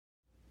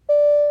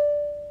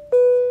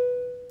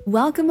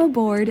Welcome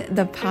aboard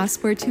the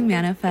Passport to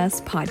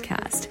Manifest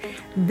podcast.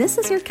 This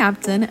is your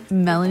captain,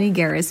 Melanie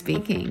Guerra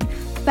speaking.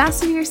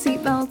 Fasten your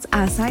seatbelts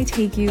as I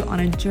take you on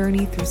a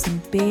journey through some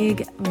big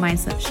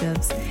mindset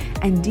shifts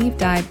and deep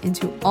dive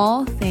into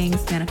all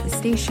things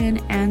manifestation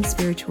and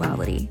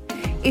spirituality.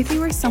 If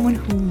you are someone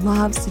who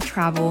loves to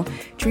travel,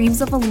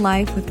 dreams of a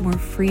life with more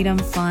freedom,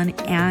 fun,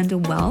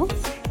 and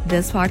wealth,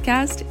 this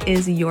podcast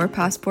is your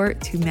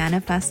passport to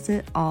manifest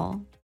it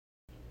all.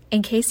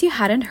 In case you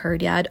hadn't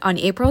heard yet, on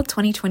April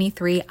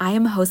 2023, I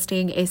am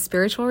hosting a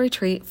spiritual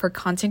retreat for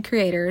content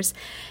creators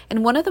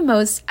in one of the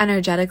most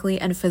energetically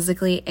and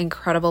physically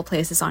incredible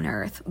places on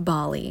earth,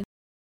 Bali.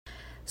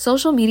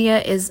 Social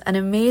media is an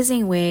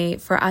amazing way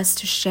for us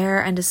to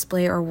share and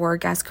display our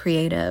work as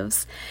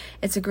creatives.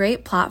 It's a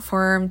great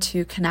platform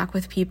to connect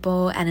with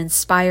people and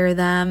inspire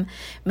them,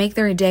 make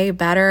their day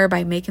better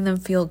by making them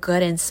feel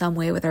good in some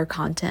way with our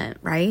content,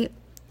 right?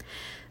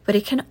 But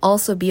it can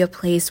also be a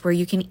place where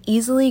you can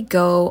easily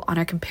go on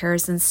a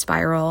comparison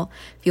spiral,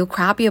 feel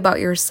crappy about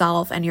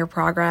yourself and your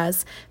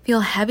progress, feel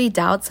heavy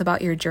doubts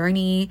about your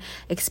journey,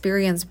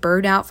 experience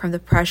burnout from the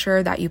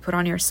pressure that you put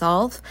on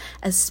yourself,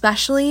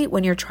 especially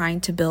when you're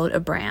trying to build a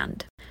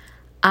brand.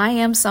 I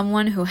am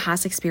someone who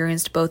has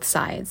experienced both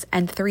sides,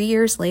 and 3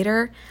 years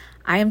later,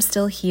 I am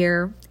still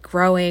here,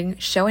 growing,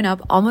 showing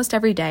up almost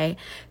every day,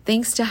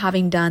 thanks to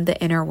having done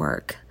the inner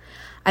work.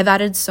 I've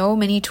added so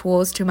many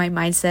tools to my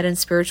mindset and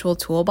spiritual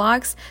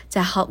toolbox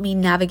to help me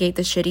navigate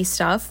the shitty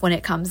stuff when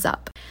it comes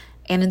up.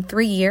 And in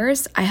 3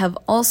 years, I have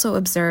also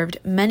observed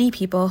many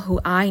people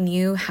who I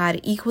knew had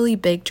equally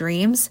big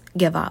dreams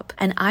give up.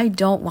 And I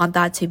don't want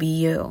that to be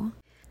you.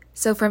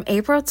 So from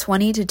April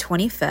 20 to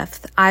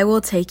 25th, I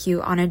will take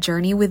you on a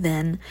journey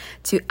within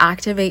to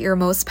activate your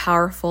most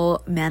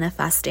powerful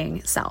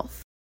manifesting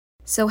self.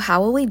 So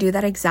how will we do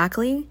that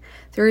exactly?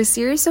 Through a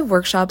series of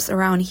workshops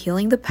around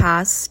healing the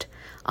past,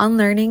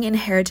 unlearning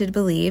inherited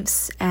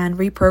beliefs, and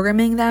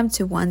reprogramming them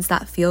to ones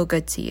that feel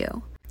good to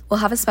you. We'll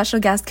have a special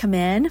guest come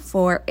in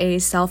for a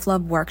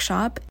self-love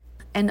workshop,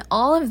 and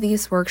all of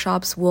these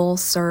workshops will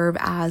serve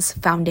as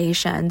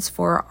foundations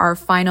for our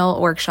final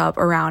workshop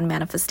around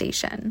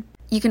manifestation.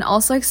 You can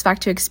also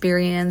expect to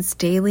experience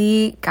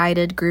daily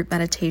guided group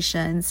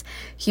meditations,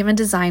 human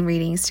design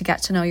readings to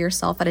get to know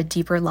yourself at a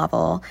deeper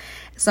level,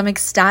 some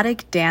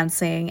ecstatic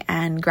dancing,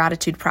 and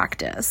gratitude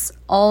practice.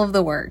 All of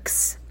the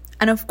works.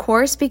 And of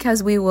course,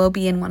 because we will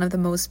be in one of the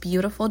most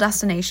beautiful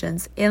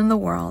destinations in the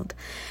world,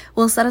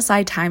 we'll set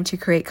aside time to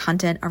create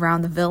content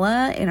around the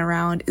villa and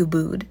around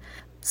Ubud.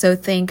 So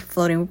think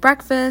floating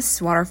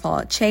breakfast,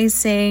 waterfall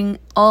chasing,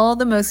 all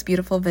the most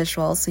beautiful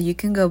visuals so you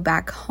can go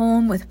back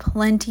home with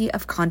plenty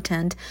of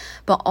content,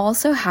 but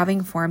also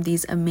having formed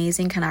these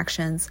amazing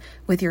connections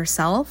with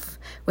yourself,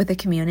 with the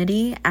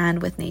community,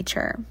 and with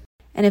nature.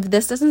 And if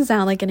this doesn't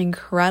sound like an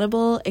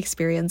incredible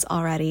experience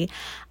already,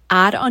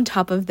 add on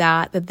top of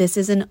that this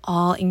is an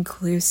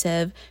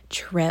all-inclusive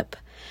trip.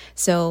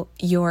 So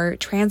your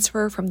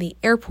transfer from the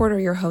airport or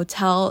your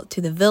hotel to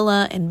the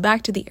villa and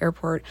back to the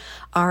airport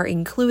are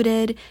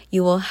included.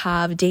 You will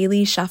have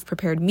daily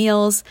chef-prepared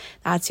meals.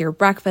 That's your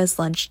breakfast,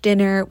 lunch,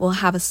 dinner. We'll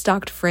have a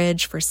stocked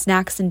fridge for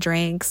snacks and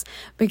drinks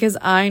because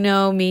I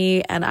know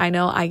me and I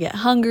know I get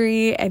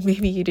hungry and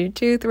maybe you do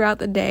too throughout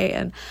the day,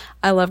 and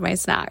I love my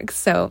snacks.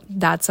 So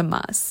that's a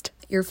must.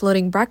 Your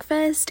floating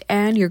breakfast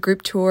and your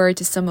group tour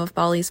to some of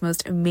Bali's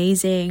most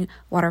amazing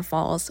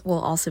waterfalls will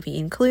also be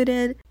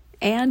included.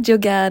 And you'll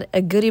get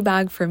a goodie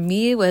bag from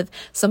me with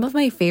some of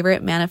my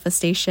favorite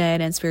manifestation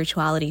and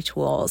spirituality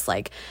tools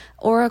like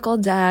oracle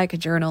deck,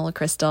 journal,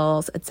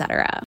 crystals,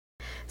 etc.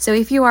 So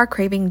if you are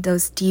craving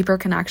those deeper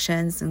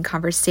connections and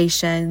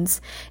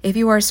conversations, if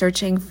you are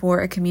searching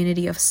for a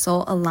community of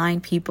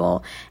soul-aligned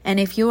people, and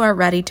if you are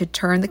ready to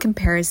turn the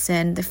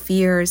comparison, the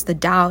fears, the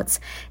doubts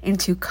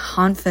into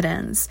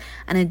confidence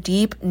and a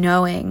deep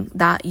knowing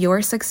that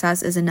your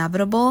success is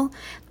inevitable,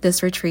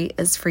 this retreat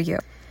is for you.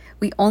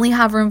 We only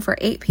have room for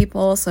 8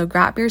 people, so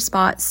grab your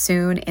spot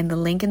soon in the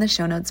link in the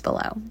show notes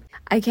below.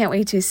 I can't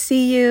wait to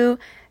see you,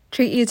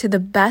 treat you to the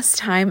best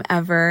time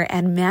ever,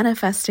 and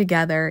manifest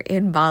together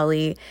in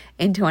Bali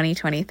in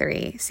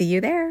 2023. See you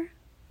there.